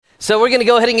So we're going to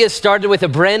go ahead and get started with a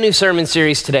brand new sermon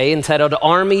series today entitled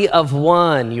Army of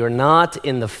One. You're not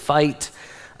in the fight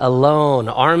alone.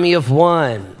 Army of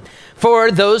One.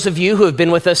 For those of you who have been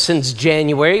with us since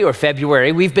January or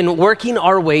February, we've been working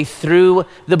our way through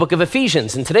the book of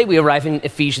Ephesians. And today we arrive in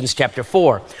Ephesians chapter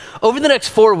 4. Over the next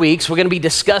 4 weeks, we're going to be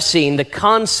discussing the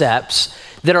concepts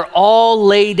that are all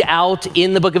laid out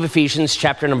in the book of Ephesians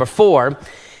chapter number 4.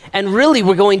 And really,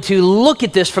 we're going to look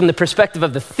at this from the perspective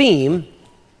of the theme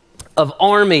of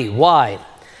army. Why?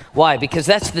 Why? Because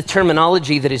that's the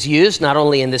terminology that is used not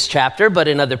only in this chapter, but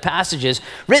in other passages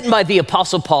written by the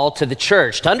Apostle Paul to the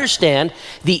church to understand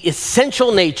the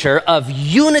essential nature of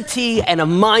unity and a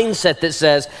mindset that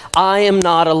says, I am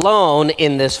not alone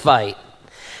in this fight.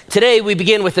 Today, we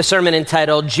begin with a sermon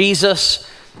entitled, Jesus,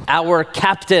 Our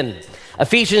Captain.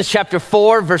 Ephesians chapter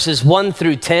 4, verses 1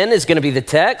 through 10 is going to be the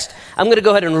text. I'm going to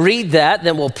go ahead and read that,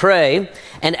 then we'll pray.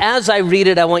 And as I read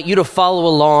it, I want you to follow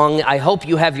along. I hope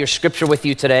you have your scripture with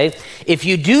you today. If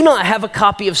you do not have a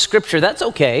copy of scripture, that's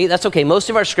okay. That's okay. Most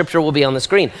of our scripture will be on the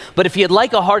screen. But if you'd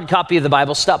like a hard copy of the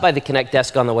Bible, stop by the Connect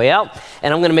desk on the way out.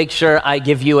 And I'm going to make sure I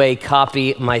give you a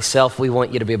copy myself. We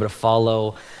want you to be able to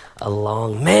follow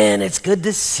along. Man, it's good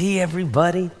to see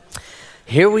everybody.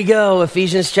 Here we go,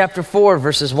 Ephesians chapter 4,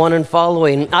 verses 1 and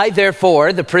following. I,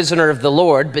 therefore, the prisoner of the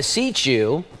Lord, beseech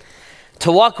you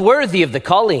to walk worthy of the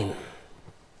calling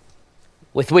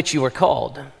with which you were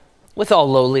called, with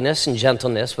all lowliness and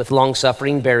gentleness, with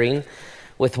long-suffering, bearing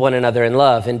with one another in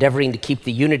love, endeavoring to keep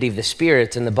the unity of the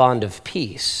Spirit in the bond of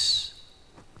peace.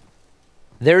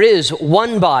 There is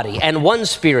one body and one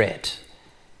Spirit,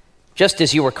 just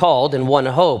as you were called in one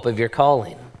hope of your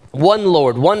calling. One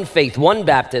Lord, one faith, one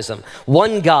baptism,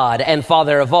 one God and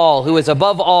Father of all, who is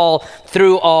above all,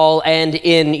 through all, and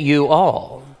in you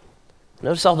all.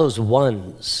 Notice all those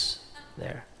ones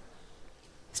there.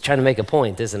 He's trying to make a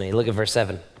point, isn't he? Look at verse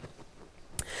 7.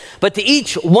 But to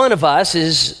each one of us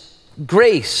is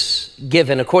grace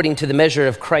given according to the measure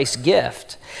of Christ's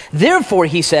gift. Therefore,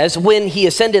 he says, when he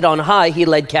ascended on high, he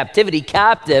led captivity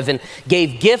captive and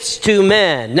gave gifts to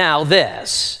men. Now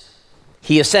this,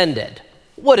 he ascended.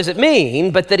 What does it mean?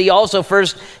 But that he also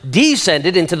first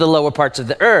descended into the lower parts of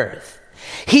the earth.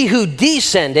 He who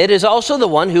descended is also the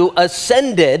one who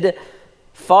ascended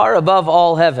far above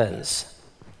all heavens,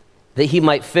 that he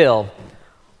might fill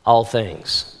all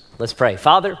things. Let's pray.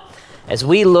 Father, as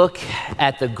we look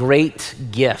at the great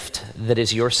gift that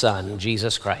is your Son,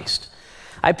 Jesus Christ,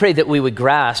 I pray that we would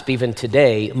grasp even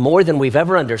today, more than we've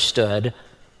ever understood,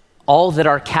 all that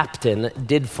our captain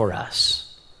did for us.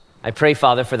 I pray,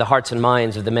 Father, for the hearts and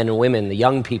minds of the men and women, the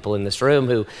young people in this room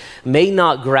who may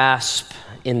not grasp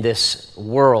in this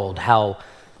world how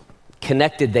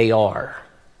connected they are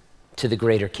to the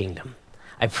greater kingdom.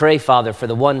 I pray, Father, for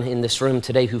the one in this room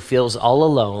today who feels all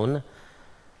alone,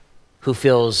 who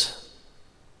feels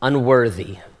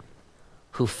unworthy,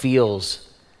 who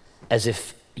feels as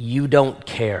if you don't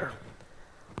care.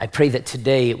 I pray that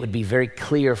today it would be very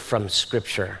clear from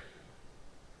Scripture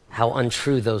how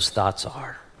untrue those thoughts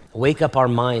are. Wake up our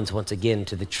minds once again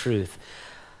to the truth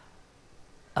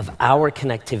of our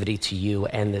connectivity to you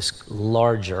and this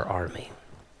larger army.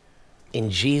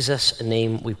 In Jesus'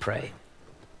 name we pray.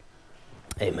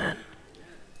 Amen.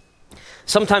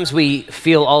 Sometimes we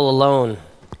feel all alone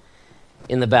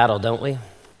in the battle, don't we?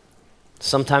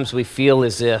 Sometimes we feel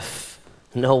as if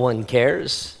no one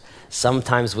cares.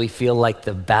 Sometimes we feel like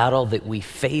the battle that we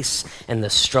face and the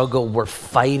struggle we're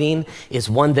fighting is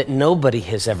one that nobody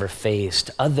has ever faced.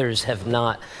 Others have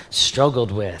not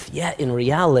struggled with. Yet in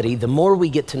reality, the more we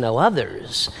get to know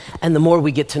others and the more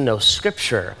we get to know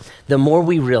Scripture, the more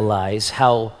we realize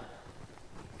how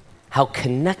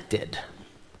connected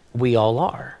we all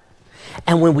are.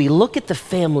 And when we look at the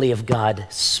family of God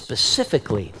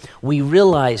specifically, we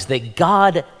realize that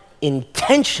God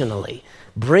intentionally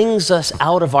brings us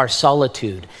out of our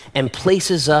solitude and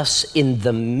places us in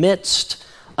the midst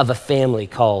of a family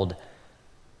called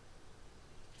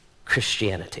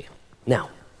Christianity. Now,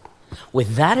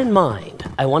 with that in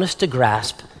mind, I want us to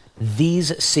grasp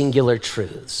these singular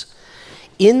truths.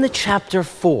 In the chapter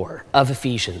 4 of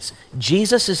Ephesians,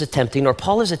 Jesus is attempting, or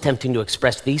Paul is attempting to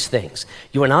express these things.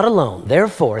 You are not alone.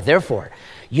 Therefore,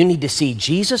 you need to see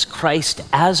Jesus Christ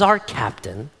as our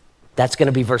captain. That's going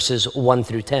to be verses 1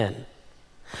 through 10.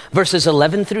 Verses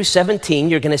 11 through 17,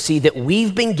 you're going to see that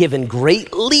we've been given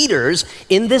great leaders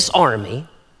in this army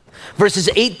Verses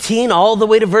 18 all the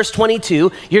way to verse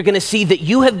 22, you're going to see that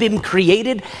you have been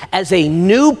created as a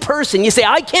new person. You say,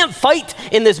 I can't fight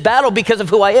in this battle because of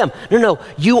who I am. No,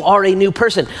 you are a new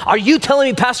person. Are you telling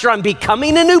me, Pastor, I'm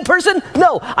becoming a new person?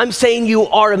 No, I'm saying you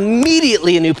are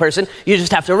immediately a new person. You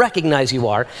just have to recognize you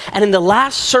are. And in the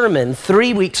last sermon,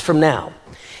 3 weeks from now,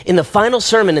 in the final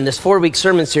sermon in this 4-week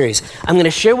sermon series, I'm going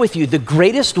to share with you the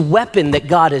greatest weapon that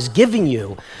God has given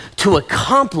you to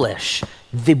accomplish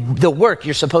the work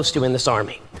you're supposed to in this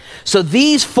army. So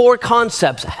these 4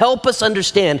 concepts help us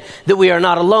understand that we are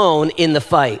not alone in the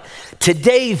fight.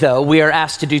 Today, though, we are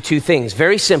asked to do 2 things,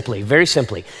 very simply.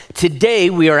 Today,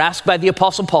 we are asked by the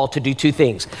Apostle Paul to do 2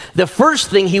 things. The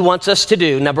first thing he wants us to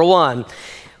do, number 1,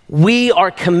 we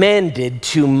are commanded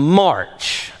to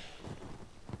march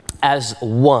as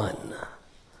one.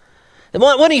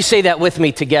 Why don't you say that with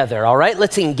me together, all right?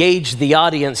 Let's engage the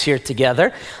audience here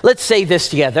together. Let's say this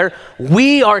together.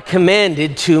 We are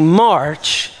commanded to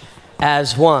march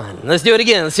as one. Let's do it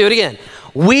again.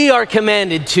 We are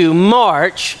commanded to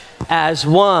march as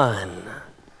one.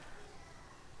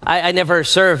 I never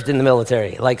served in the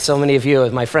military like so many of you,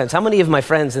 my friends. How many of my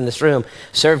friends in this room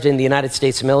served in the United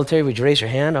States military? Would you raise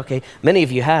your hand? Okay, many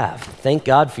of you have. Thank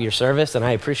God for your service, and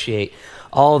I appreciate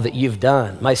all that you've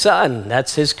done. My son,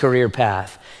 that's his career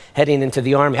path, heading into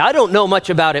the Army. I don't know much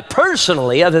about it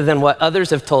personally other than what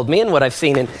others have told me and what I've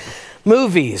seen in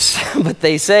movies, but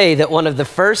they say that one of the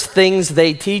first things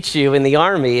they teach you in the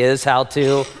Army is how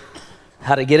to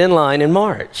get in line and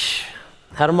march,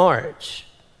 how to march.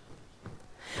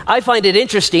 I find it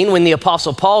interesting when the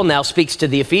Apostle Paul now speaks to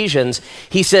the Ephesians.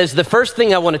 He says, the first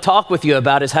thing I want to talk with you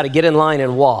about is how to get in line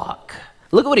and walk.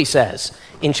 Look at what he says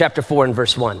in chapter 4 and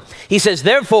verse 1. He says,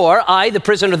 therefore, I, the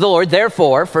prisoner of the Lord,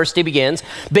 therefore, first he begins,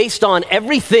 based on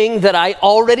everything that I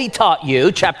already taught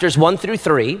you, chapters 1 through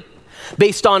 3,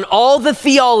 based on all the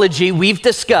theology we've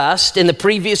discussed in the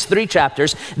previous 3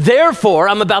 chapters, therefore,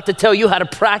 I'm about to tell you how to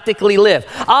practically live.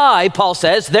 I, Paul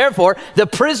says, therefore, the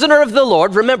prisoner of the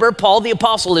Lord, remember, Paul the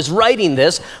apostle is writing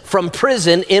this from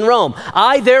prison in Rome.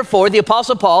 I, therefore, the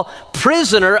apostle Paul,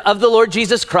 prisoner of the Lord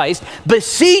Jesus Christ,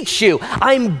 beseech you,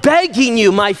 I'm begging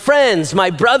you, my friends, my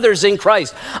brothers in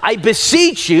Christ, I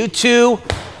beseech you to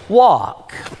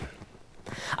walk.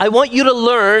 I want you to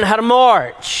learn how to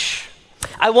march.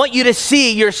 I want you to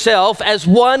see yourself as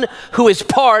one who is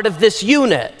part of this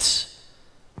unit.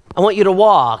 I want you to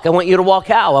walk. I want you to walk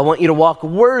how? I want you to walk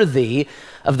worthy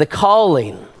of the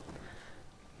calling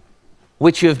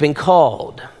which you have been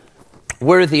called.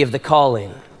 Worthy of the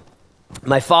calling.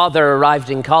 My father arrived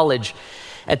in college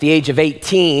at the age of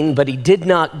 18, but he did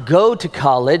not go to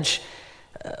college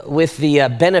with the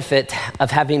benefit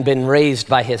of having been raised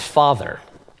by his father.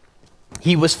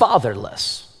 He was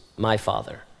fatherless, my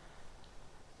father.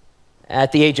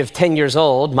 At the age of 10 years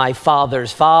old, my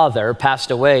father's father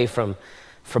passed away from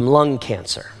lung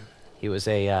cancer. He was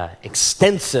a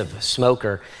extensive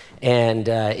smoker, and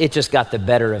it just got the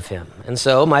better of him. And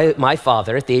so my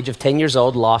father, at the age of 10 years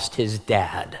old, lost his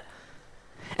dad.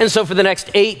 And so for the next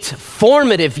 8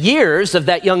 formative years of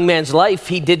that young man's life,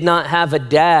 he did not have a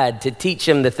dad to teach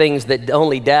him the things that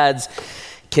only dads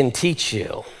can teach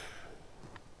you.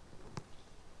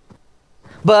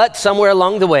 But somewhere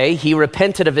along the way, he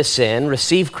repented of his sin,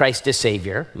 received Christ as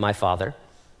Savior, my father,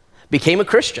 became a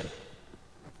Christian.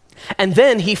 And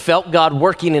then he felt God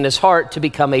working in his heart to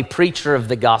become a preacher of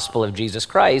the gospel of Jesus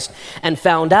Christ and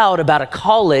found out about a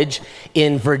college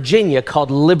in Virginia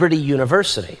called Liberty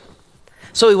University.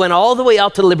 So he went all the way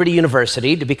out to Liberty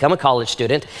University to become a college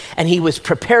student, and he was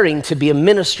preparing to be a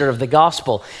minister of the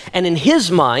gospel. And in his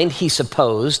mind, he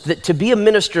supposed that to be a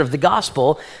minister of the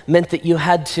gospel meant that you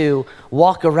had to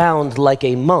walk around like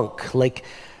a monk, like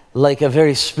a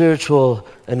very spiritual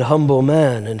and humble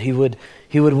man. And he would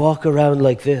walk around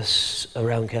like this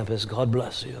around campus. God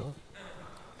bless you.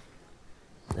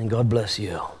 And God bless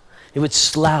you. He would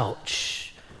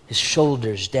slouch, his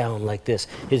shoulders down like this,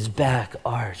 his back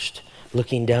arched,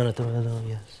 looking down at the window.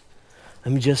 Yes,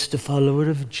 I'm just a follower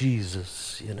of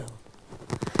Jesus, you know.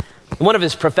 One of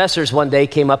his professors one day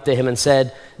came up to him and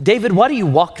said, David, why do you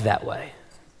walk that way?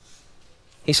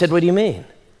 He said, what do you mean?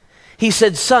 He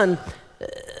said, son,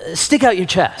 stick out your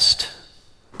chest.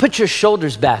 Put your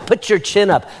shoulders back. Put your chin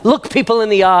up. Look people in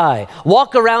the eye.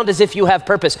 Walk around as if you have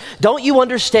purpose. Don't you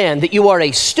understand that you are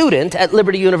a student at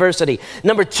Liberty University?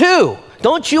 Number 2,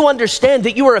 don't you understand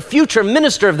that you are a future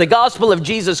minister of the gospel of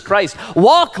Jesus Christ?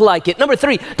 Walk like it. Number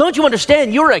 3, don't you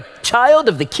understand you're a child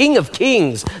of the King of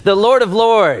Kings, the Lord of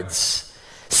Lords?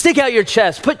 Stick out your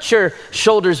chest. Put your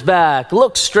shoulders back.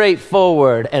 Look straight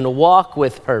forward and walk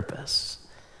with purpose.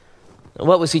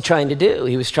 What was he trying to do?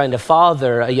 He was trying to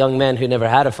father a young man who never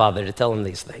had a father to tell him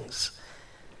these things.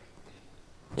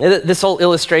 This whole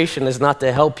illustration is not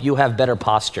to help you have better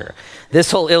posture.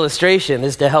 This whole illustration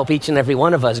is to help each and every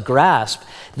one of us grasp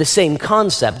the same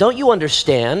concept. Don't you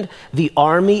understand the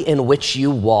army in which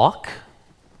you walk?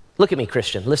 Look at me,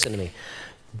 Christian, listen to me.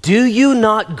 Do you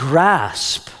not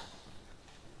grasp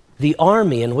the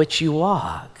army in which you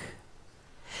walk?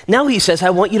 Now he says, I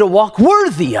want you to walk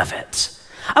worthy of it.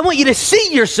 I want you to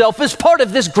see yourself as part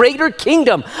of this greater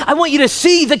kingdom. I want you to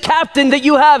see the captain that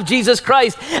you have, Jesus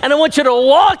Christ, and I want you to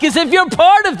walk as if you're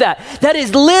part of that. That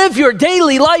is, live your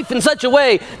daily life in such a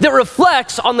way that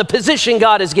reflects on the position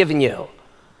God has given you.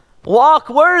 Walk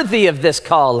worthy of this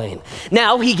calling.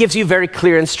 Now he gives you very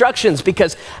clear instructions,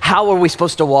 because how are we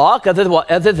supposed to walk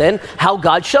other than how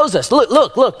God shows us?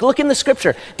 Look in the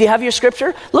scripture. Do you have your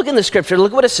scripture? Look in the scripture.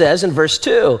 Look what it says in verse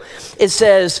 2. It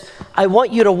says, I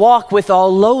want you to walk with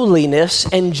all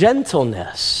lowliness and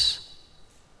gentleness.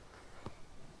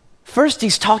 First,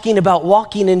 he's talking about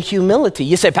walking in humility.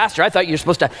 You say, Pastor, I thought you were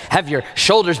supposed to have your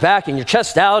shoulders back and your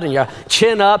chest out and your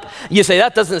chin up. You say,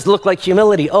 that doesn't look like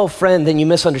humility. Oh, friend, then you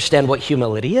misunderstand what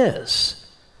humility is.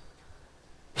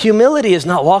 Humility is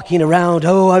not walking around,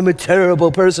 oh, I'm a terrible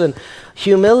person.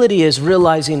 Humility is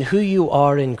realizing who you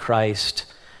are in Christ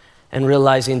and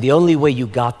realizing the only way you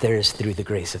got there is through the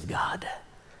grace of God.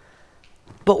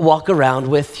 But walk around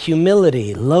with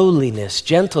humility, lowliness,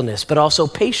 gentleness, but also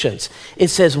patience. It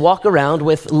says walk around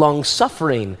with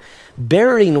long-suffering,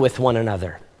 bearing with one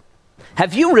another.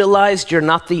 Have you realized you're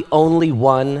not the only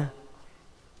one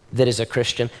that is a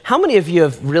Christian? How many of you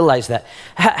have realized that?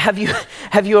 Have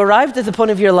you arrived at the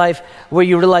point of your life where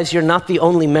you realize you're not the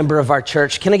only member of our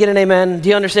church? Can I get an amen? Do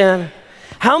you understand?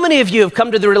 How many of you have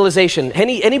come to the realization,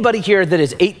 anybody here that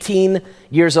is 18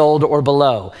 years old or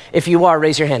below? If you are,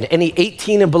 raise your hand. Any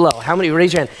 18 and below? How many?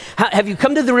 Raise your hand. Have you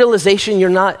come to the realization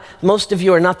most of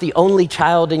you are not the only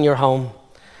child in your home?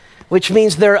 Which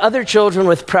means there are other children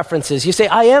with preferences. You say,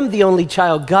 I am the only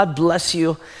child. God bless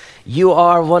you. You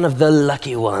are one of the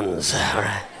lucky ones. All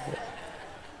right.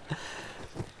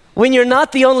 When you're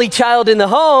not the only child in the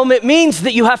home, it means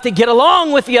that you have to get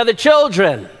along with the other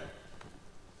children.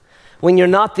 When you're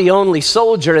not the only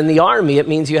soldier in the army, it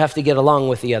means you have to get along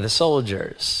with the other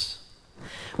soldiers.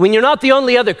 When you're not the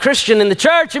only other Christian in the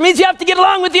church, it means you have to get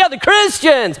along with the other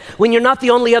Christians. When you're not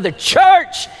the only other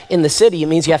church in the city, it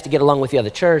means you have to get along with the other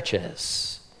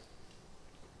churches.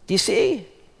 Do you see?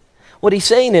 What he's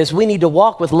saying is we need to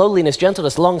walk with lowliness,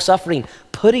 gentleness, long-suffering,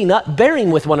 bearing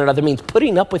with one another means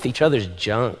putting up with each other's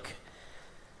junk.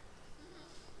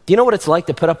 Do you know what it's like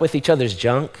to put up with each other's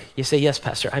junk? You say, yes,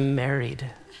 Pastor, I'm married.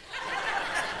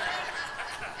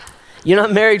 You're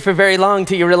not married for very long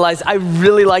till you realize, I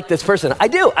really like this person. I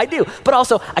do. But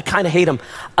also, I kind of hate him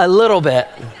a little bit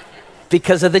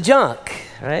because of the junk,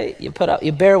 right?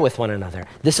 You bear with one another.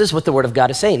 This is what the Word of God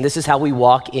is saying. This is how we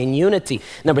walk in unity.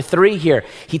 Number 3 here,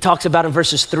 he talks about in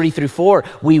verses 3 through 4,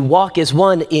 we walk as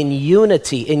one in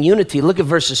unity. In unity, look at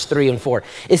verses 3 and 4.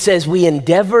 It says, we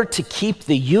endeavor to keep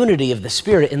the unity of the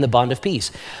Spirit in the bond of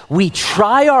peace. We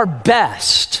try our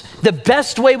best, the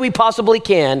best way we possibly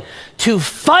can, to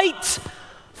fight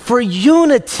for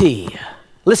unity.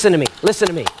 Listen to me.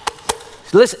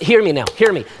 Listen, hear me now.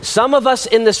 Some of us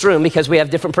in this room, because we have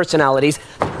different personalities,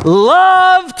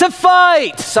 love to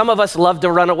fight. Some of us love to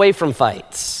run away from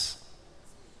fights.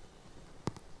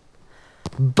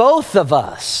 Both of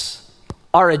us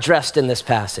are addressed in this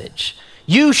passage.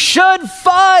 You should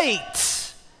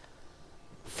fight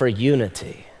for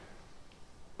unity.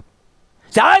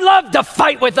 I love to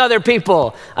fight with other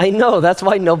people. I know, that's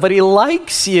why nobody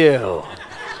likes you.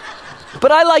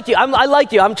 But I like you. I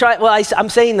like you. I'm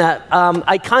saying that.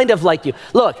 I kind of like you.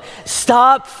 Look,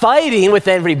 stop fighting with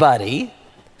everybody.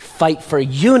 Fight for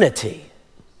unity.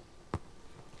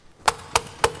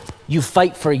 You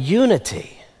fight for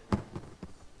unity.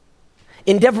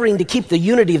 Endeavoring to keep the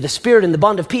unity of the Spirit in the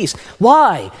bond of peace.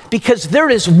 Why? Because there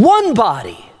is one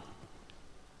body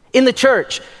in the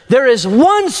church. There is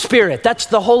one Spirit. That's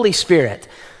the Holy Spirit.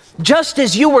 Just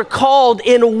as you were called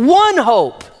in one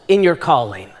hope in your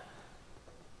calling.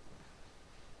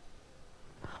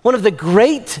 One of the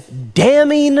great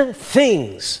damning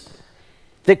things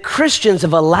that Christians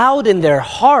have allowed in their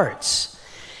hearts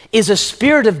is a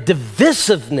spirit of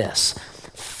divisiveness,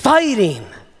 fighting,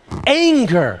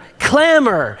 anger,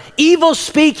 clamor, evil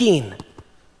speaking,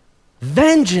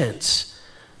 vengeance,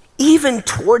 even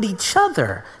toward each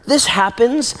other. This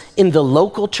happens in the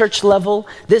local church level.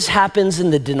 This happens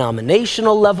in the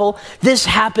denominational level. This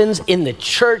happens in the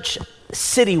church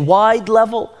citywide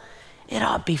level. It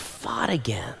ought to be fought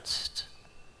against.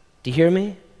 Do you hear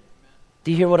me?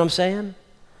 Do you hear what I'm saying?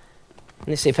 And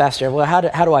they say, Pastor, well,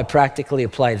 how do I practically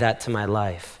apply that to my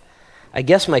life? I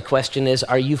guess my question is,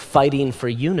 are you fighting for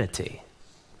unity?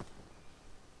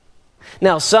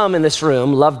 Now, some in this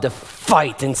room love to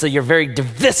fight, and so you're very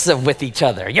divisive with each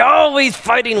other. You're always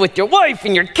fighting with your wife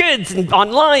and your kids and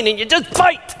online, and you just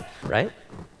fight, right?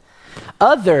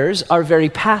 Others are very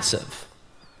passive,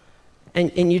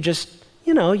 and you just,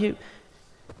 you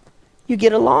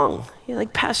get along. You're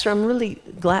like, Pastor, I'm really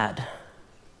glad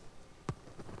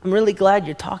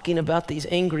you're talking about these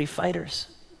angry fighters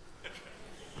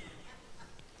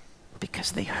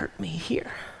because they hurt me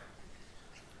here.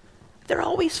 They're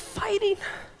always fighting.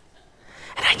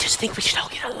 And I just think we should all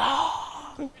get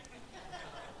along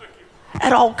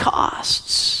at all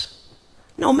costs,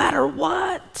 no matter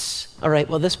what. All right,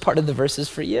 well, this part of the verse is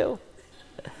for you.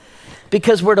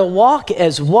 Because we're to walk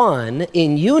as one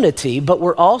in unity, but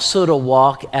we're also to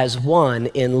walk as one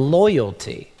in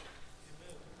loyalty.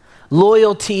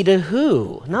 Loyalty to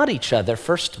who? Not each other,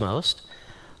 first most.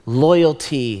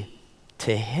 Loyalty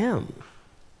to him.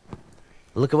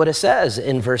 Look at what it says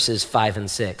in verses 5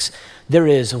 and 6. There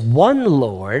is one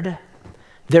Lord,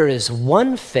 there is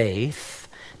one faith,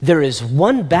 there is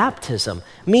one baptism,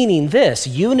 meaning this,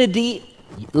 unity,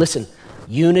 listen,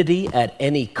 unity at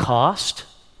any cost,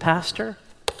 Pastor?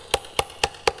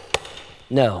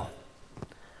 No.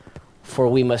 For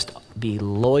we must be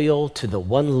loyal to the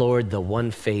one Lord, the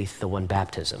one faith, the one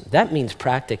baptism. That means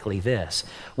practically this.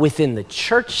 Within the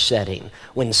church setting,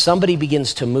 when somebody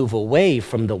begins to move away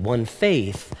from the one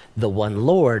faith, the one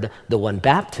Lord, the one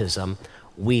baptism,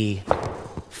 we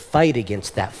fight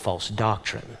against that false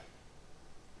doctrine.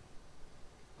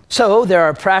 So there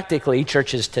are practically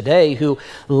churches today who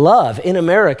love in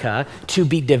America to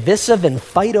be divisive and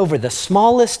fight over the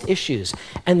smallest issues.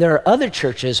 And there are other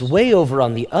churches way over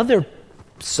on the other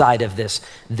side of this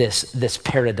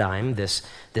paradigm, this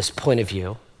point of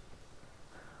view,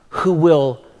 who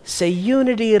will say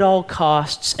unity at all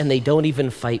costs, and they don't even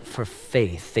fight for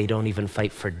faith. They don't even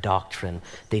fight for doctrine.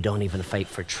 They don't even fight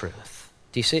for truth.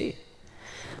 Do you see?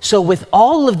 So with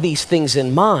all of these things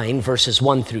in mind, verses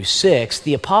 1 through 6,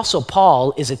 the Apostle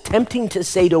Paul is attempting to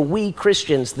say to we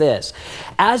Christians this.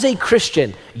 As a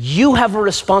Christian, you have a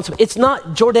responsibility. It's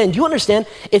not, Jordan, do you understand?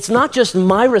 It's not just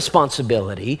my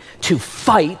responsibility to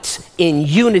fight in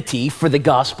unity for the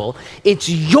gospel. It's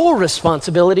your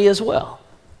responsibility as well.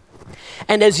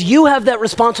 And as you have that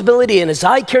responsibility, and as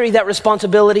I carry that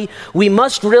responsibility, we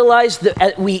must realize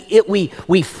that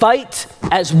we fight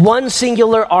as one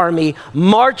singular army,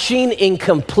 marching in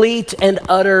complete and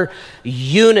utter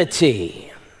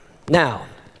unity. Now,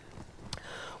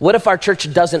 what if our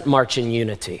church doesn't march in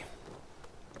unity?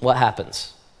 What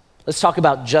happens? Let's talk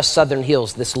about Just Southern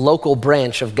Hills, this local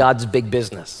branch of God's big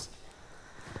business.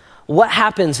 What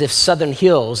happens if Southern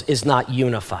Hills is not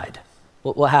unified?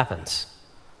 What happens?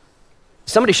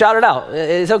 Somebody shout it out.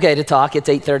 It's okay to talk. It's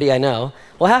 8:30, I know.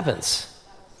 What happens?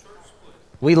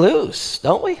 We lose,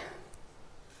 don't we?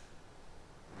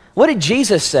 What did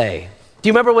Jesus say? Do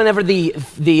you remember whenever the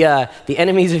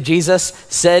enemies of Jesus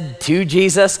said to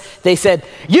Jesus, they said,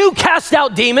 "You cast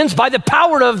out demons by the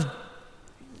power of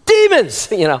demons,"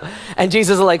 And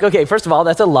Jesus is like, okay, first of all,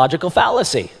 that's a logical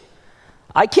fallacy.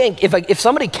 I can't, if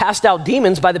somebody cast out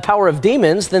demons by the power of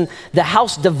demons, then the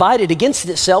house divided against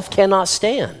itself cannot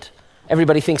stand.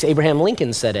 Everybody thinks Abraham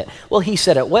Lincoln said it. Well, he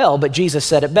said it well, but Jesus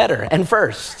said it better and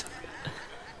first.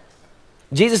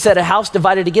 Jesus said a house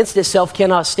divided against itself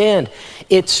cannot stand.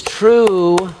 It's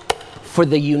true for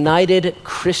the united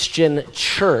Christian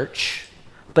church,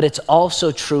 but it's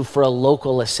also true for a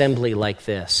local assembly like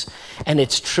this. And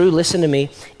it's true, listen to me,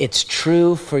 it's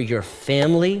true for your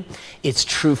family, it's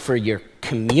true for your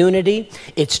community,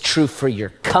 it's true for your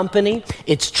company,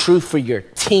 it's true for your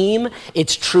team,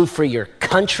 it's true for your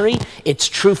country, it's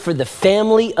true for the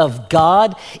family of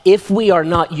God. If we are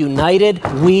not united,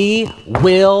 we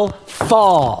will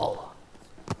fall.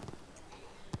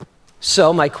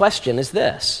 So my question is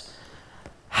this: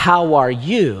 how are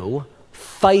you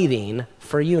fighting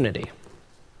for unity?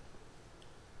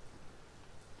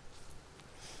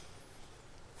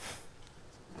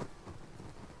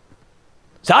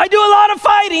 So I do a lot of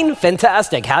fighting.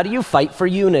 Fantastic. How do you fight for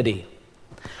unity?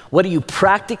 What are you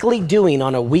practically doing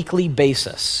on a weekly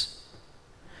basis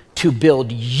to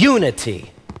build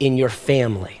unity in your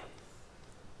family?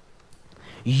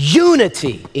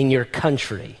 Unity in your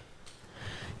country?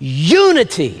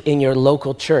 Unity in your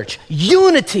local church?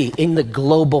 Unity in the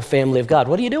global family of God?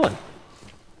 What are you doing?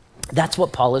 That's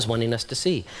what Paul is wanting us to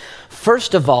see.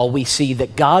 First of all, we see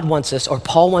that God wants us, or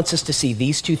Paul wants us to see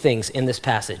these two things in this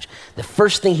passage. The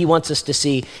first thing he wants us to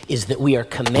see is that we are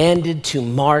commanded to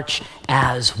march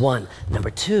as one.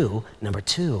 Number two,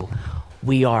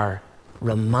 we are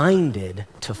reminded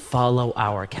to follow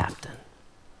our captain.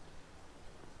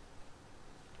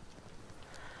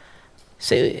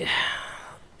 Say,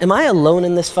 am I alone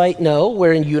in this fight? No,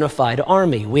 we're a unified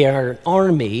army. We are an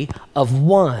army of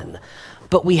one.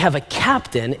 But we have a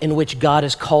captain in which God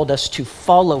has called us to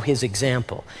follow his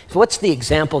example. So what's the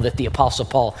example that the Apostle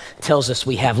Paul tells us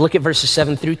we have? Look at verses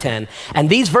 7 through 10. And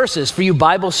these verses, for you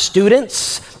Bible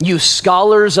students, you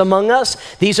scholars among us,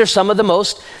 these are some of the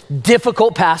most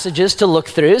difficult passages to look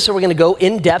through. So we're going to go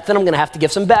in depth, and I'm going to have to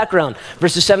give some background.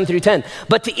 Verses 7 through 10.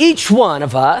 But to each one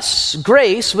of us,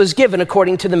 grace was given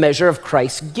according to the measure of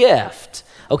Christ's gift.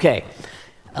 Okay.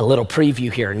 A little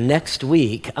preview here. Next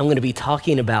week, I'm going to be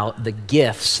talking about the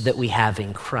gifts that we have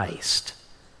in Christ.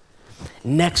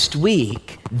 Next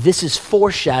week, this is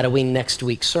foreshadowing next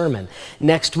week's sermon.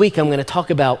 Next week, I'm going to talk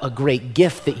about a great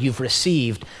gift that you've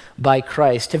received by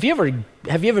Christ. Have you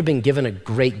ever been given a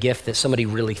great gift that somebody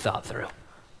really thought through?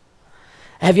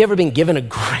 Have you ever been given a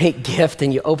great gift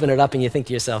and you open it up and you think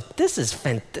to yourself, this is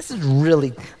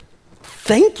really,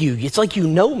 thank you. It's like you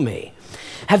know me.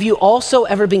 Have you also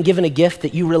ever been given a gift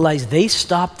that you realize they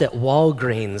stopped at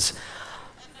Walgreens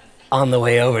on the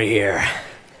way over here?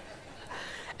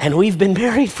 And we've been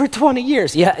married for 20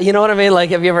 years. Yeah, you know what I mean? Like,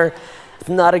 have you ever,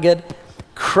 not a good?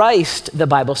 Christ, the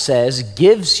Bible says,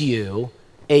 gives you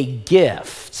a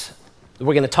gift.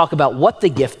 We're going to talk about what the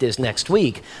gift is next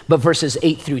week, but verses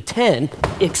 8 through 10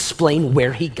 explain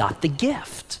where he got the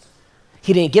gift.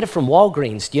 He didn't get it from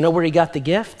Walgreens. Do you know where he got the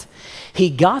gift? He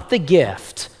got the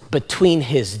gift between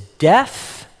his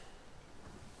death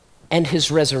and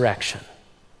his resurrection.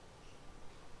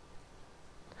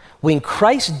 When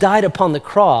Christ died upon the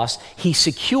cross, he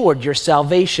secured your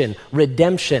salvation,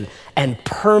 redemption, and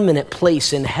permanent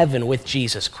place in heaven with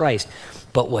Jesus Christ.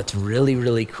 But what's really,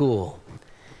 really cool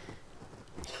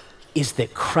is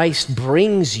that Christ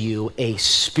brings you a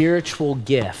spiritual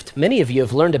gift. Many of you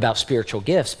have learned about spiritual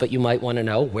gifts, but you might want to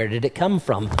know, where did it come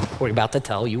from? We're about to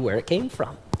tell you where it came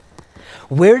from.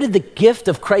 Where did the gift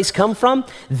of Christ come from?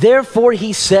 Therefore,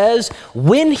 he says,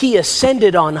 when he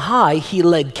ascended on high, he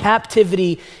led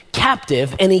captivity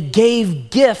captive, and he gave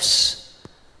gifts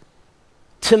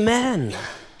to men. Do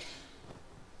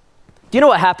you know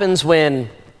what happens when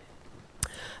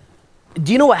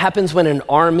an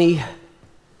army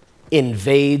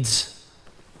invades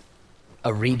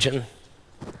a region?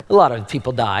 A lot of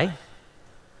people die,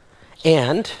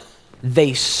 and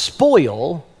they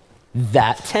spoil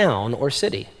that town or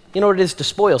city. You know what it is to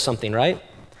spoil something, right?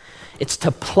 It's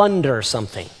to plunder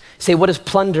something. Say, what does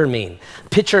plunder mean?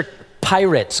 Picture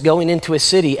pirates going into a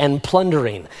city and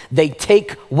plundering. They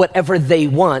take whatever they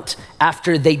want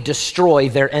after they destroy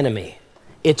their enemy.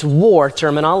 It's war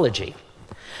terminology.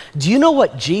 Do you know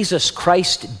what Jesus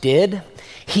Christ did?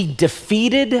 He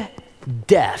defeated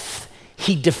death.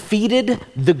 He defeated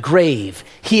the grave.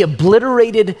 He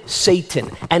obliterated Satan.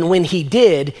 And when he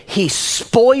did, he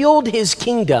spoiled his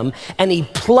kingdom and he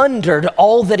plundered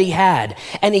all that he had.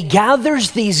 And he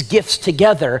gathers these gifts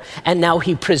together, and now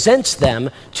he presents them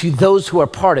to those who are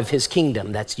part of his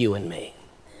kingdom. That's you and me.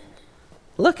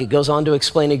 Look, it goes on to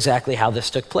explain exactly how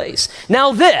this took place.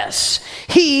 Now this,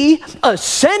 he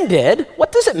ascended,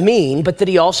 what does it mean but that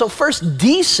he also first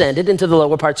descended into the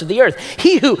lower parts of the earth?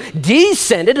 He who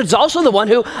descended is also the one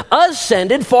who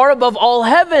ascended far above all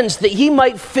heavens, that he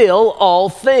might fill all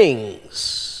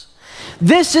things.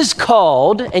 This is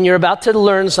called, and you're about to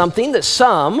learn something that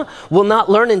some will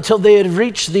not learn until they have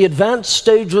reached the advanced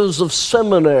stages of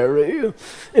seminary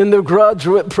in their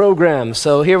graduate program.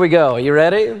 So here we go. Are you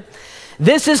ready?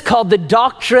 This is called the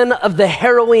doctrine of the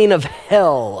harrowing of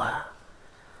hell.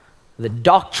 The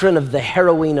doctrine of the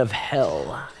harrowing of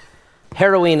hell.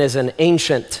 Harrowing is an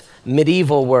ancient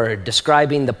medieval word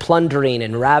describing the plundering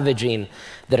and ravaging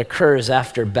that occurs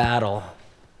after battle.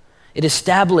 It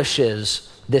establishes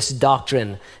this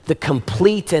doctrine, the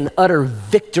complete and utter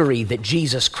victory that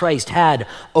Jesus Christ had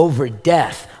over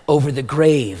death, over the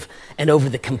grave, and over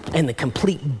the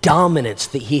complete dominance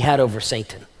that he had over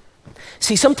Satan.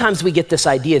 See, sometimes we get this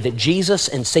idea that Jesus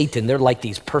and Satan, they're like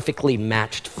these perfectly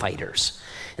matched fighters.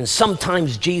 And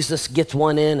sometimes Jesus gets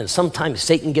one in, and sometimes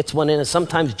Satan gets one in, and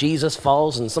sometimes Jesus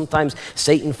falls, and sometimes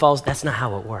Satan falls. That's not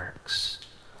how it works.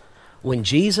 When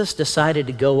Jesus decided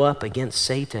to go up against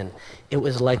Satan, it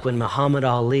was like when Muhammad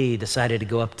Ali decided to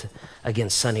go up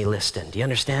against Sonny Liston. Do you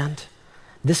understand?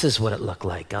 This is what it looked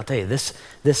like. I'll tell you, this,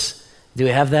 do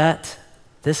we have that?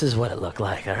 This is what it looked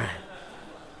like, all right?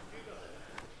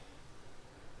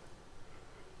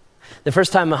 The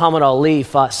first time Muhammad Ali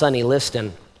fought Sonny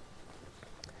Liston,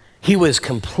 he was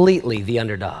completely the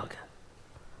underdog.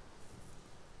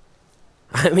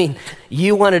 I mean,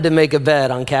 you wanted to make a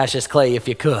bet on Cassius Clay if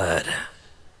you could.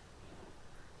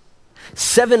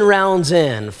 7 rounds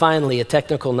in, finally a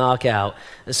technical knockout,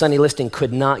 Sonny Liston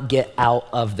could not get out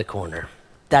of the corner.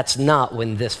 That's not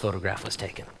when this photograph was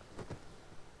taken.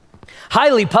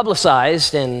 Highly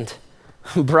publicized and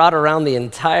brought around the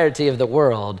entirety of the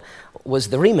world was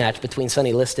the rematch between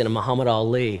Sonny Liston and Muhammad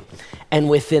Ali. And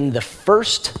within the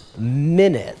first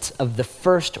minute of the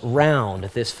first round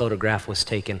this photograph was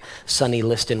taken, Sonny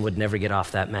Liston would never get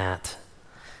off that mat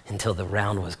until the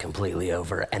round was completely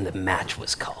over and the match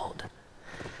was called.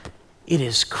 It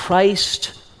is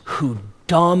Christ who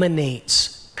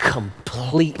dominates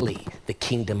completely the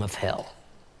kingdom of hell.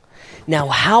 Now,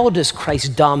 how does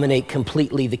Christ dominate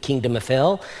completely the kingdom of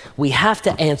hell? We have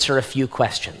to answer a few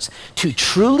questions. To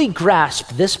truly grasp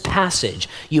this passage,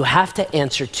 you have to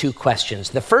answer 2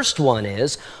 questions. The first one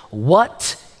is,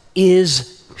 what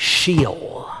is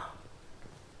Sheol?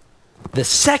 The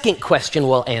second question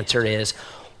we'll answer is,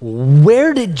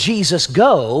 where did Jesus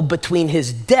go between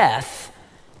his death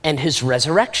and his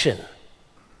resurrection?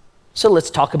 So let's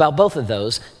talk about both of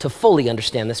those to fully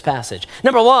understand this passage.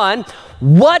 Number 1,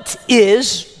 what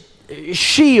is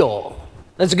Sheol?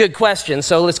 That's a good question,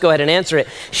 so let's go ahead and answer it.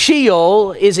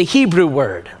 Sheol is a Hebrew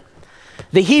word.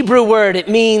 The Hebrew word, it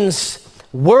means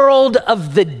world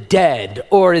of the dead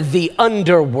or the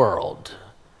underworld.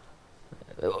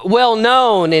 Well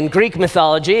known in Greek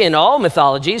mythology and all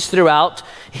mythologies throughout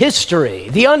history.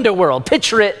 The underworld,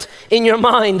 picture it in your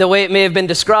mind the way it may have been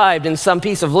described in some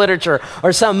piece of literature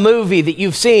or some movie that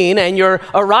you've seen, and you're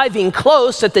arriving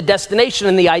close at the destination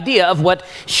and the idea of what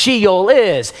Sheol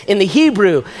is. In the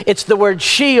Hebrew, it's the word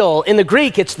Sheol. In the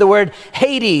Greek, it's the word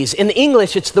Hades. In the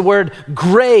English, it's the word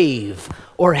grave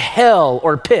or hell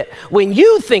or pit. When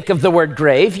you think of the word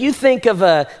grave, you think of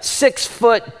a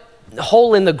 6-foot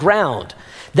hole in the ground.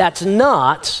 That's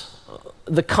not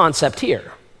the concept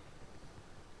here.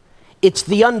 It's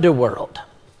the underworld.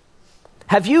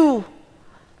 Have you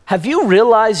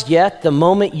realized yet the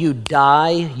moment you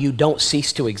die, you don't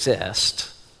cease to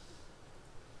exist?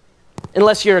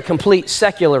 Unless you're a complete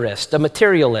secularist, a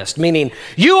materialist, meaning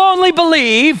you only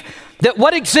believe that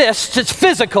what exists is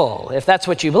physical. If that's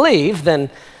what you believe, then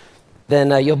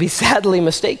you'll be sadly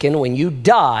mistaken when you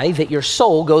die that your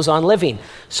soul goes on living.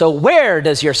 So where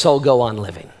does your soul go on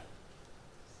living?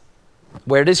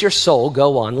 Where does your soul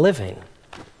go on living?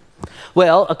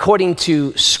 Well, according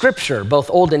to Scripture, both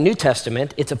Old and New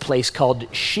Testament, it's a place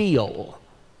called Sheol,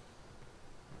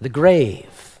 the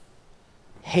grave,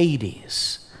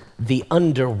 Hades, the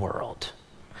underworld.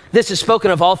 This is spoken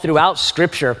of all throughout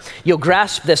Scripture. You'll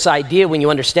grasp this idea when you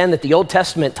understand that the Old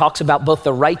Testament talks about both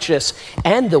the righteous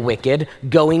and the wicked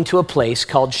going to a place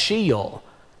called Sheol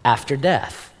after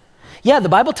death. Yeah, the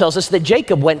Bible tells us that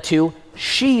Jacob went to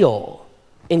Sheol.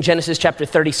 In Genesis chapter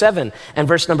 37 and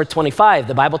verse number 25,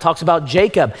 the Bible talks about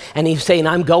Jacob, and he's saying,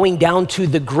 I'm going down to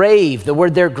the grave. The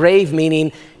word there, grave,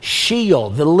 meaning Sheol,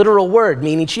 the literal word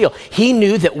meaning Sheol. He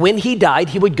knew that when he died,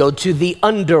 he would go to the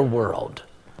underworld,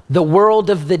 the world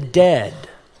of the dead.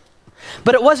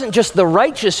 But it wasn't just the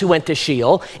righteous who went to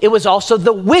Sheol, it was also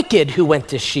the wicked who went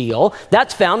to Sheol.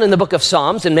 That's found in the book of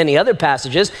Psalms and many other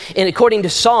passages. And according to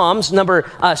Psalm number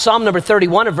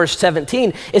 31 of verse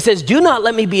 17, it says, do not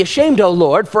let me be ashamed, O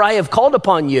Lord, for I have called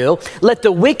upon you. Let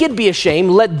the wicked be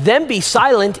ashamed, let them be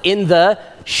silent in the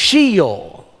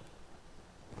Sheol,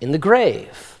 in the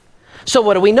grave. So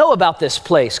what do we know about this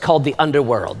place called the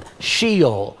underworld?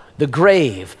 Sheol, the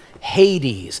grave,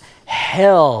 Hades,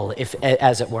 hell,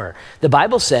 as it were. The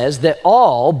Bible says that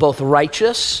all, both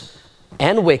righteous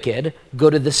and wicked, go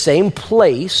to the same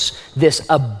place, this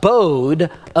abode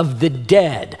of the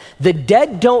dead. The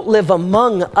dead don't live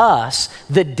among us.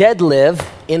 The dead live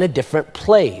in a different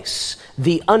place,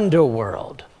 the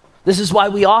underworld. This is why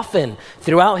we often,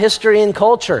 throughout history and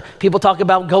culture, people talk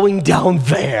about going down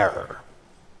there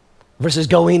versus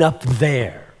going up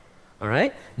there, all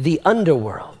right? The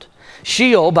underworld.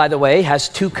 Sheol, by the way, has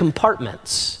 2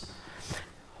 compartments.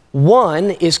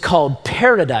 One is called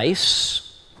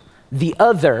paradise. The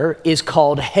other is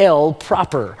called hell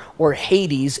proper, or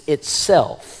Hades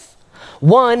itself.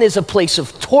 One is a place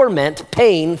of torment,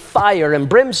 pain, fire, and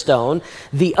brimstone.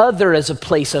 The other is a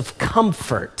place of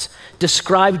comfort,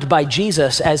 described by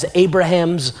Jesus as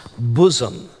Abraham's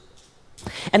bosom.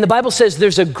 And the Bible says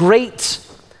there's a great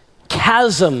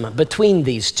chasm between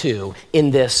these two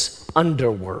in this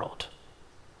underworld.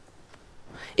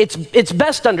 It's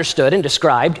best understood and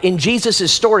described in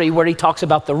Jesus' story where he talks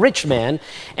about the rich man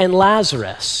and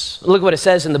Lazarus. Look what it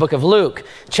says in the book of Luke,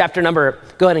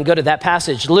 go ahead and go to that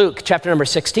passage. Luke, chapter number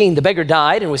 16. The beggar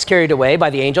died and was carried away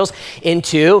by the angels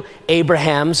into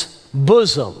Abraham's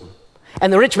bosom.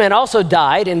 And the rich man also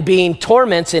died, and being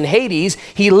tormented in Hades,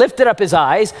 he lifted up his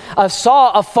eyes,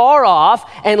 saw afar off,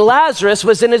 and Lazarus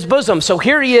was in his bosom. So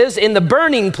here he is in the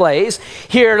burning place.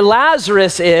 Here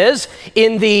Lazarus is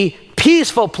in the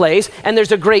peaceful place, and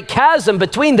there's a great chasm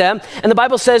between them. And the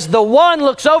Bible says the one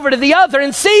looks over to the other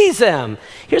and sees him.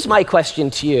 Here's my question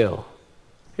to you.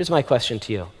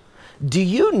 Do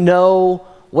you know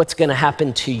what's going to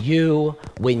happen to you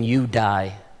when you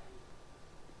die?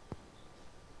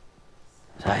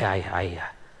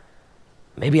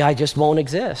 Maybe I just won't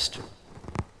exist.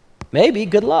 Maybe,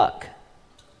 good luck.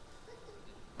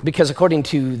 Because according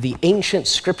to the ancient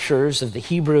scriptures of the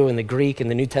Hebrew and the Greek and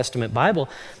the New Testament Bible,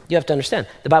 you have to understand,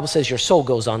 the Bible says your soul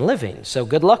goes on living. So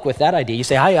good luck with that idea. You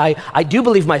say, I do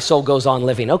believe my soul goes on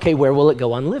living. Okay, where will it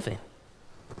go on living?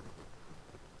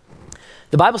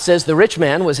 The Bible says the rich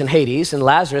man was in Hades and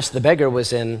Lazarus, the beggar,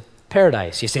 was in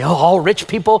paradise. You say, all rich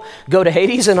people go to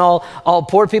Hades and all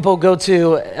poor people go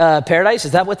to paradise?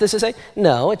 Is that what this is saying?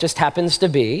 No, it just happens to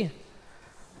be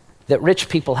that rich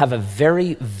people have a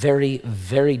very, very,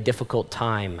 very difficult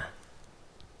time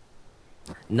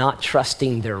not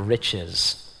trusting their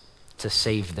riches to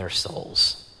save their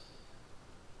souls.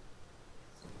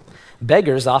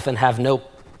 Beggars often have no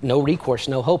recourse,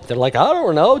 no hope. They're like, I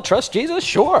don't know, trust Jesus?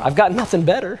 Sure, I've got nothing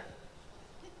better.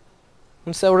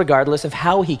 And so regardless of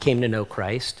how he came to know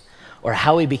Christ or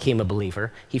how he became a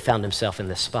believer, he found himself in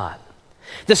this spot.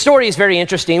 The story is very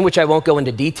interesting, which I won't go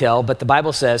into detail, but the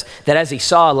Bible says that as he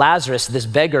saw Lazarus, this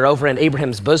beggar, over in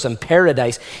Abraham's bosom,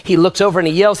 paradise, he looks over and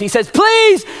he yells, he says,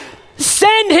 please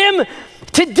send him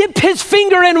to dip his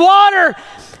finger in water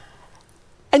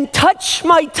and touch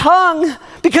my tongue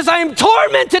because I am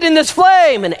tormented in this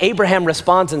flame. And Abraham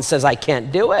responds and says, I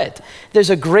can't do it. There's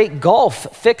a great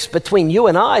gulf fixed between you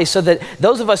and I so that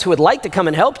those of us who would like to come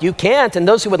and help you can't, and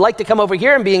those who would like to come over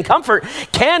here and be in comfort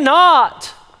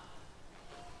cannot.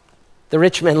 The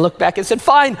rich man looked back and said,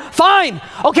 fine,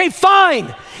 okay,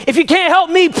 fine. If you can't help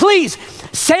me, please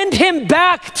send him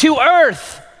back to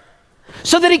earth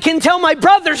so that he can tell my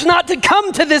brothers not to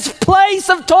come to this place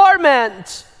of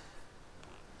torment.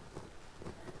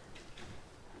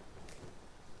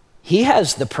 He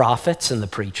has the prophets and the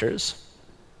preachers.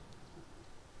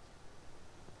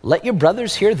 Let your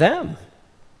brothers hear them.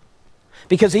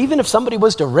 Because even if somebody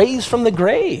was to raise from the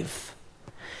grave,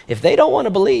 if they don't want to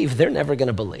believe, they're never going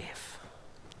to believe.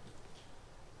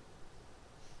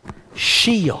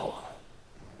 Sheol,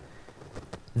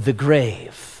 the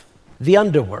grave, the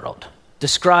underworld,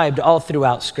 described all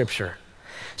throughout Scripture.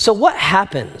 So what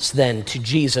happens then to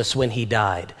Jesus when he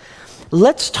died?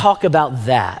 Let's talk about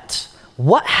that.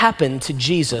 What happened to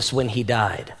Jesus when he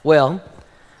died? Well,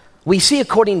 we see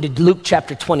according to Luke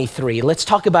chapter 23. Let's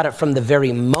talk about it from the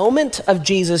very moment of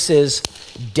Jesus'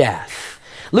 death.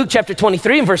 Luke chapter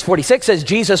 23 and verse 46 says,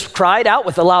 Jesus cried out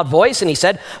with a loud voice and he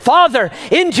said, Father,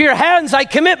 into your hands I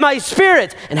commit my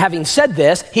spirit. And having said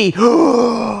this, he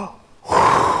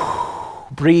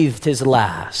breathed his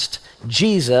last.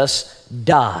 Jesus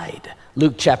died.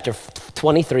 Luke chapter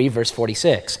 23 verse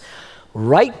 46.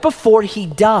 Right before he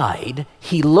died,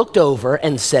 he looked over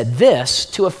and said this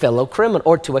to a fellow criminal,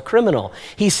 or to a criminal.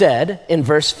 He said in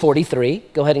verse 43,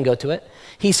 go ahead and go to it.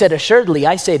 He said, assuredly,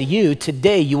 I say to you,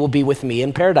 today you will be with me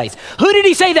in paradise. Who did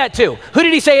he say that to? Who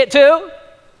did he say it to?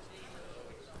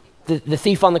 The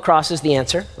thief on the cross is the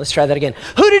answer. Let's try that again.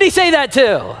 Who did he say that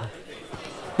to?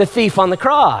 The thief on the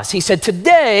cross. He said,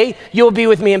 today you'll be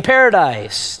with me in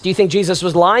paradise. Do you think Jesus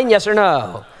was lying? Yes or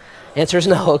no? Answer is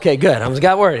no. Okay, good. I almost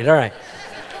got worried. All right.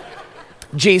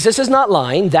 Jesus is not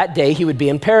lying. That day he would be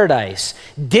in paradise.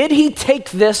 Did he take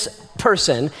this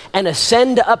person and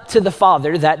ascend up to the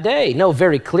Father that day? No,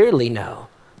 very clearly no.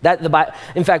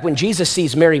 In fact, when Jesus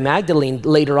sees Mary Magdalene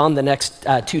later on the next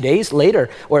 2 days later,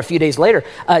 or a few days later,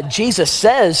 Jesus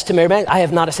says to Mary Magdalene, I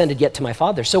have not ascended yet to my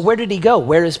Father. So where did he go?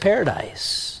 Where is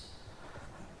paradise?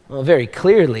 Well, very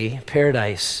clearly,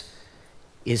 paradise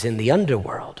is in the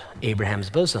underworld,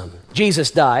 Abraham's bosom. Jesus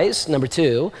dies, number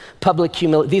 2, public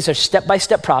humiliation. These are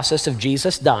step-by-step process of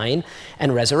Jesus dying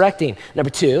and resurrecting. Number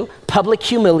 2, public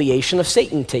humiliation of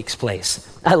Satan takes place.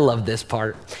 I love this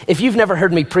part. If you've never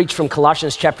heard me preach from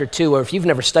Colossians chapter 2, or if you've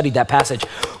never studied that passage,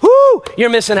 you're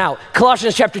missing out.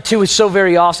 Colossians chapter 2 is so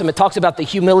very awesome. It talks about the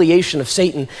humiliation of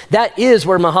Satan. That is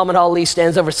where Muhammad Ali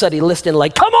stands over Suddy Liston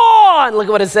like, come on! Look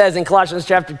at what it says in Colossians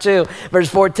chapter 2, verse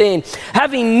 14.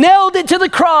 Having nailed it to the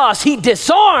cross, he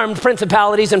disarmed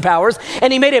principalities and powers,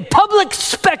 and he made a public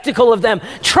spectacle of them,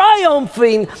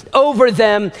 triumphing over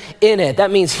them in it.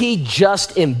 That means he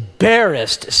just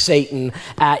embarrassed Satan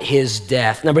at his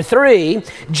death. Number 3,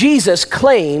 Jesus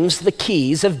claims the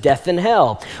keys of death and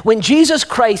hell. When Jesus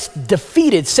Christ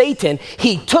defeated Satan,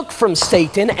 he took from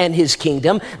Satan and his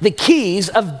kingdom the keys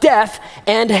of death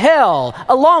and hell,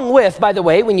 along with, by the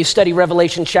way, when you study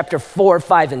Revelation chapter 4,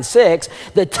 5, and 6,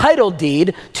 the title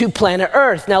deed to planet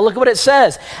Earth. Now look at what it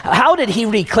says. How did he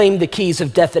reclaim the keys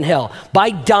of death and hell? By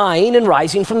dying and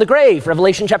rising from the grave.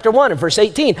 Revelation chapter 1 and verse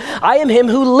 18. I am him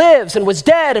who lives and was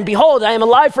dead, and behold, I am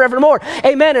alive forevermore.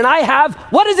 Amen. And I have,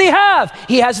 what does he have?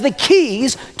 He has the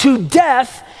keys to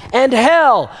death and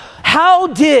hell. How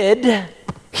did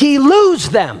he lose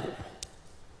them?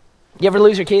 You ever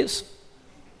lose your keys?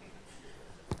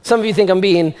 Some of you think I'm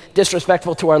being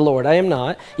disrespectful to our Lord. I am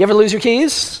not. You ever lose your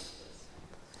keys?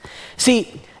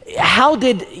 See, how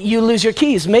did you lose your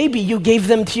keys? Maybe you gave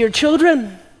them to your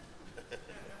children.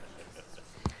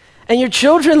 And your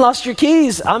children lost your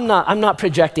keys. I'm not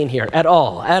projecting here at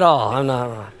all. I'm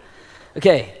not.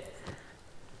 Okay.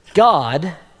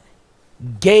 God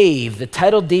gave the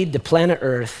title deed to planet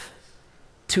Earth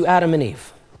to Adam and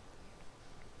Eve.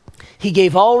 He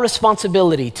gave all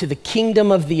responsibility to the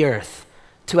kingdom of the earth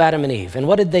to Adam and Eve. And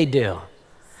what did they do?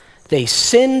 They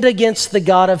sinned against the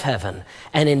God of heaven,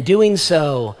 and in doing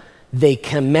so, they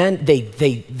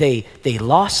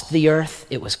lost the earth.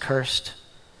 It was cursed,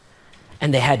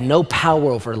 and they had no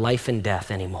power over life and death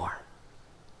anymore.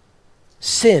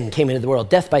 Sin came into the world,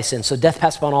 death by sin. So death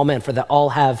passed upon all men, for that all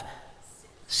have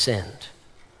sinned.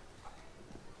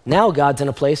 Now God's in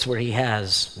a place where he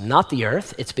has not the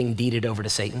earth, it's being deeded over to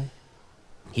Satan.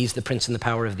 He's the prince and the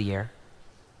power of the air,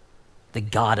 the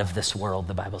God of this world,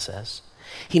 the Bible says.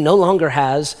 He no longer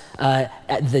has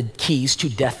the keys to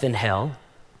death and hell.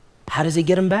 How does he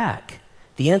get them back?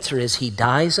 The answer is he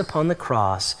dies upon the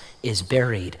cross, is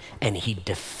buried, and he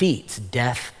defeats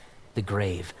death, the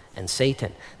grave, and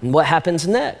Satan. And what happens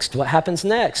next?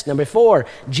 Number 4,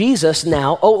 Jesus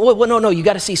now, no, you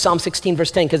got to see Psalm 16 verse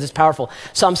 10 because it's powerful.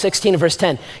 Psalm 16 verse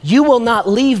 10, you will not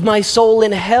leave my soul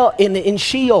in hell, in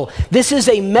Sheol. This is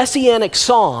a messianic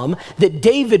psalm that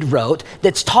David wrote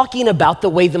that's talking about the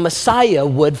way the Messiah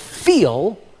would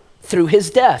feel through his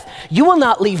death. You will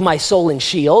not leave my soul in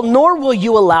Sheol, nor will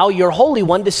you allow your Holy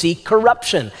One to see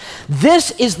corruption.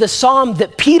 This is the psalm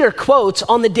that Peter quotes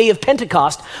on the day of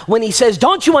Pentecost when he says,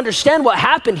 don't you understand what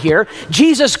happened here?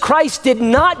 Jesus Christ did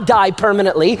not die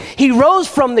permanently. He rose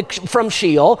from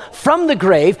Sheol, from the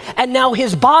grave, and now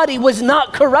his body was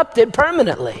not corrupted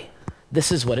permanently.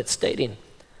 This is what it's stating.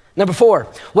 Number 4,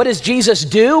 what does Jesus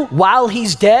do while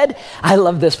he's dead? I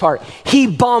love this part. He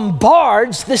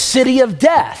bombards the city of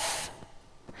death.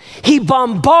 He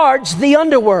bombards the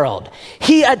underworld.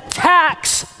 He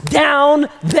attacks down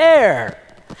there.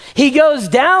 He goes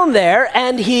down there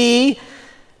and he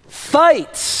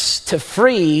fights to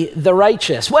free the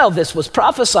righteous. Well, this was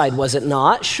prophesied, was it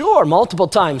not? Sure, multiple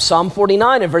times. Psalm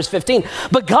 49 and verse 15.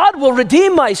 But God will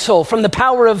redeem my soul from the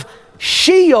power of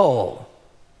Sheol,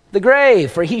 the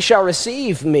grave, for he shall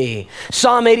receive me.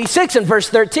 Psalm 86 and verse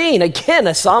 13, again,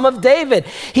 a psalm of David.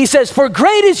 He says, for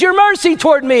great is your mercy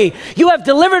toward me. You have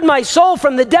delivered my soul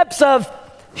from the depths of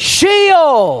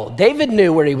Sheol. David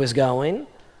knew where he was going.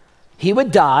 He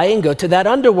would die and go to that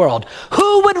underworld.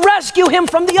 Who would rescue him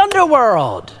from the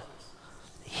underworld?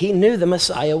 He knew the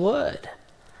Messiah would.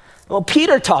 Well,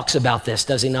 Peter talks about this,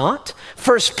 does he not?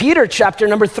 1 Peter chapter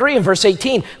number 3 and verse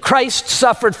 18. Christ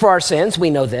suffered for our sins. We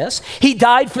know this. He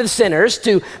died for the sinners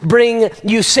to bring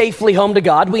you safely home to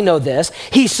God. We know this.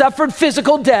 He suffered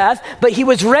physical death, but he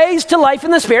was raised to life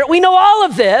in the Spirit. We know all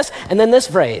of this. And then this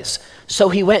phrase, so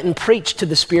he went and preached to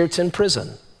the spirits in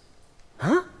prison.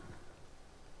 Huh?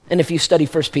 And if you study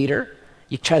 1 Peter,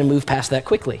 you try to move past that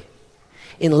quickly.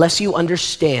 Unless you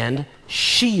understand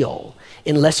Sheol,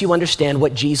 unless you understand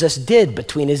what Jesus did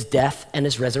between his death and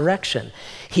his resurrection.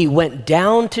 He went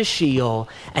down to Sheol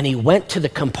and he went to the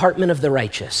compartment of the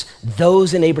righteous,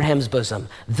 those in Abraham's bosom,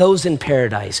 those in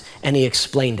paradise, and he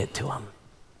explained it to them.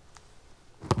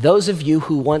 Those of you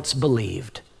who once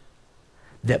believed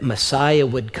that Messiah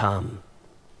would come,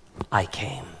 I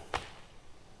came.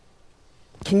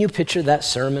 Can you picture that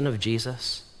sermon of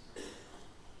Jesus?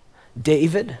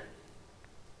 David,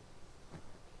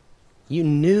 you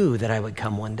knew that I would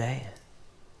come one day.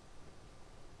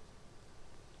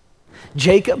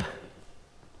 Jacob,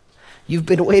 you've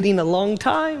been waiting a long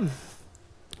time.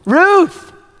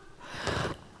 Ruth,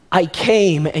 I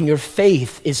came and your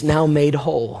faith is now made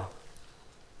whole.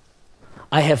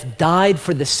 I have died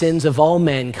for the sins of all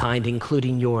mankind,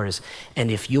 including yours.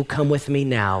 And if you come with me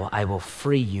now, I will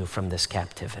free you from this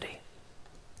captivity.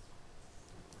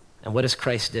 And what does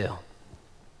Christ do?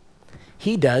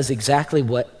 He does exactly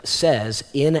what says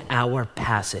in our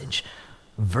passage,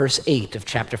 verse 8 of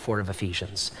chapter 4 of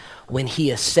Ephesians. When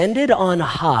he ascended on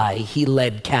high, he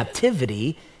led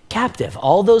captivity captive.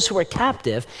 All those who were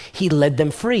captive, he led them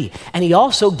free. And he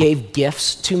also gave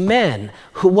gifts to men.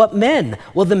 What men?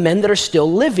 Well, the men that are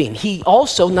still living. He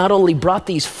also not only brought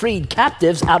these freed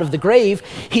captives out of the grave,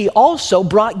 he also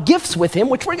brought gifts with him,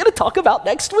 which we're going to talk about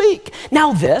next week.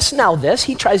 Now this,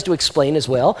 he tries to explain as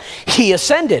well. He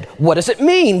ascended. What does it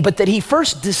mean? But that he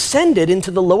first descended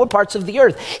into the lower parts of the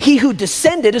earth. He who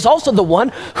descended is also the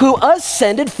one who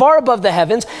ascended far above the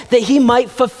heavens that he might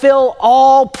fulfill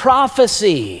all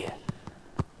prophecy.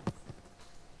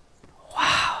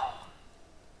 Wow.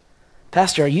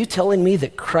 Pastor, are you telling me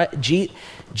that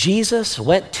Jesus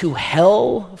went to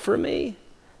hell for me?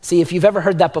 See, if you've ever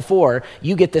heard that before,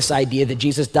 you get this idea that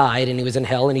Jesus died and he was in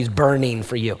hell and he's burning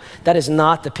for you. That is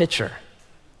not the picture.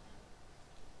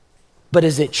 But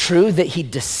is it true that he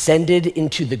descended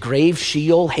into the grave,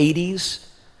 Sheol, Hades,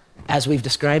 as we've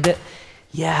described it?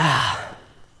 Yeah.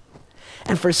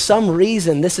 And for some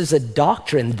reason, this is a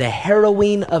doctrine, the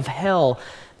harrowing of hell,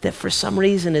 that for some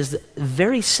reason is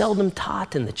very seldom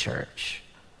taught in the church.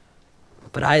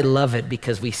 But I love it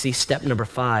because we see step number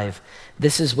 5.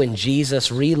 This is when Jesus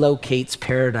relocates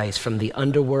paradise from the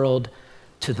underworld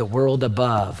to the world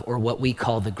above, or what we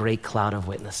call the great cloud of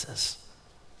witnesses.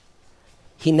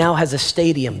 He now has a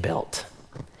stadium built,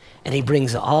 and he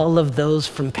brings all of those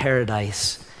from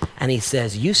paradise, and he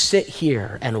says, you sit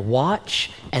here and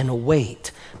watch and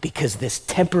wait, because this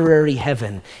temporary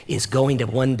heaven is going to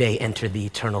one day enter the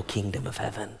eternal kingdom of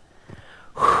heaven.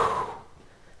 Whew.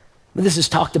 This is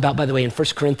talked about, by the way, in 1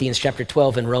 Corinthians chapter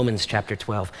 12 and Romans chapter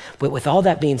 12. But with all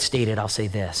that being stated, I'll say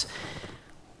this.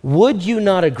 Would you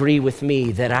not agree with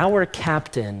me that our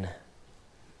captain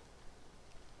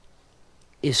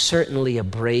is certainly a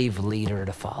brave leader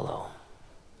to follow?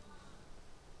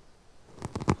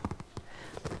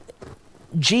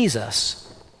 Jesus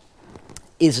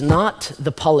is not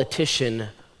the politician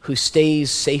who stays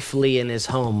safely in his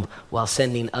home while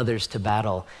sending others to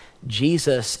battle.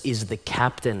 Jesus is the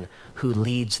captain who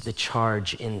leads the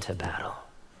charge into battle.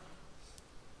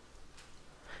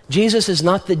 Jesus is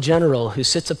not the general who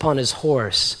sits upon his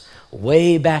horse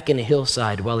way back in a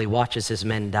hillside while he watches his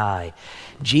men die.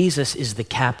 Jesus is the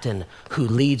captain who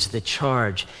leads the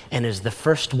charge and is the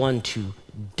first one to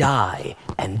die,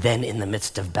 and then in the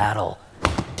midst of battle,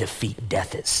 defeat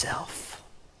death itself.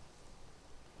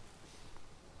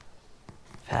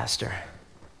 Pastor,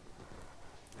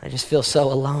 I just feel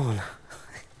so alone.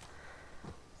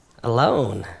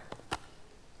 Alone?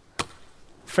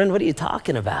 Friend, what are you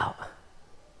talking about?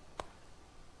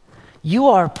 You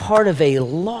are part of a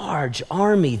large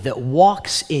army that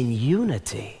walks in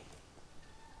unity.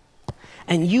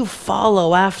 And you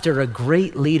follow after a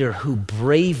great leader who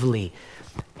bravely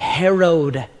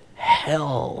harrowed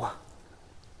hell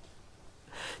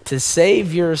to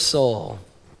save your soul,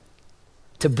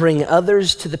 to bring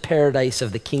others to the paradise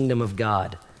of the kingdom of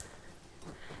God,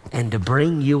 and to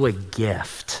bring you a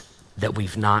gift that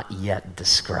we've not yet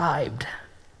described.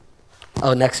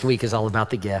 Oh, next week is all about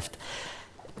the gift.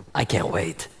 I can't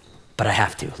wait, but I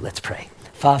have to. Let's pray.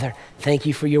 Father, thank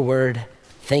you for your word.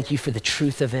 Thank you for the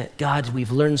truth of it. God,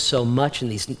 we've learned so much in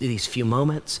these few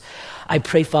moments. I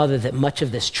pray, Father, that much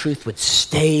of this truth would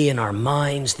stay in our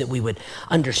minds, that we would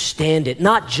understand it,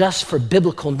 not just for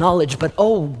biblical knowledge, but,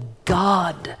 oh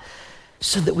God,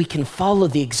 so that we can follow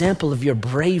the example of your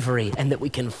bravery and that we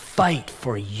can fight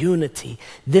for unity.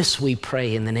 This we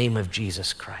pray in the name of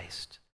Jesus Christ.